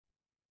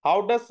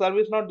How does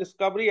ServiceNow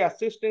Discovery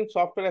assist in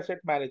software asset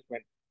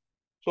management?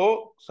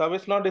 So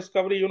ServiceNow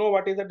Discovery, you know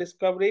what is a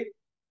discovery?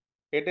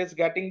 It is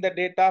getting the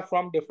data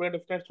from different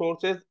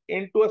sources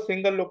into a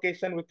single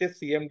location, which is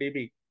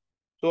CMDB.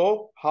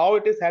 So how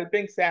it is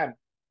helping SAM?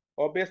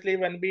 Obviously,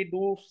 when we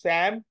do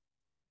SAM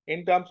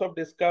in terms of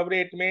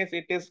discovery, it means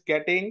it is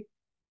getting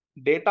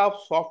data of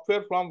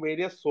software from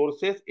various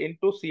sources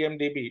into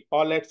CMDB,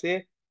 or let's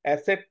say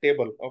asset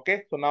table.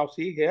 Okay, so now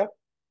see here,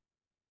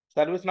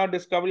 ServiceNow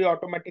Discovery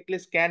automatically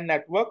scan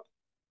network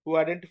to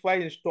identify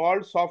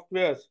installed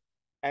softwares,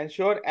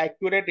 ensure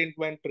accurate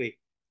inventory.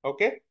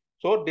 Okay,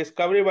 so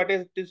Discovery, what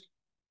is this?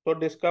 So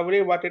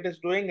Discovery, what it is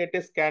doing, it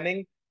is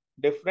scanning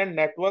different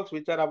networks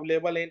which are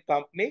available in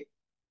company,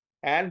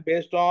 and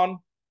based on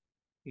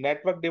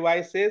network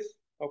devices,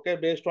 okay,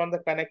 based on the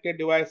connected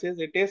devices,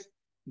 it is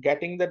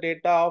getting the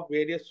data of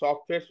various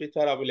softwares which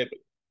are available.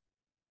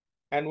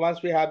 And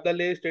once we have the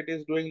list, it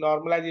is doing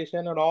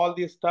normalization and all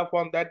this stuff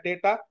on that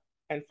data.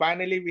 And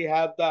finally, we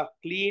have the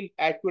clean,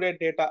 accurate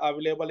data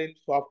available in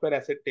software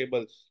asset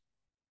tables.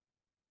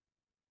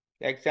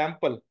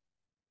 Example,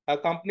 a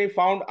company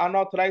found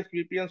unauthorized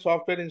VPN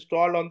software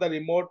installed on the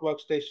remote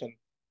workstation.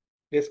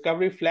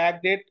 Discovery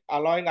flagged it,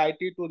 allowing IT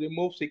to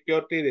remove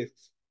security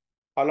risks,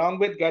 along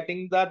with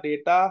getting the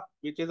data,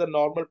 which is a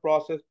normal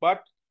process.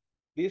 But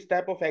these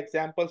type of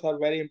examples are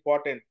very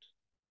important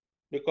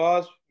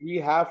because we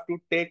have to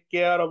take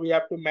care, or we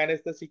have to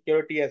manage the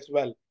security as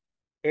well.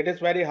 It is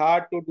very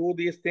hard to do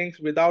these things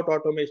without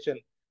automation.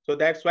 So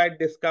that's why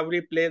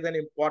discovery plays an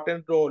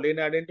important role in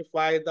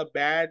identify the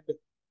bad,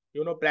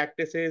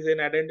 practices, in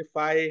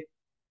identify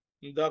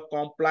the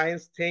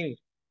compliance thing,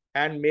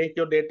 and make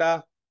your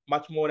data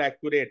much more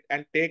accurate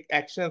and take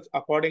actions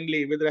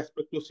accordingly with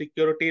respect to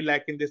security,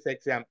 like in this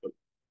example.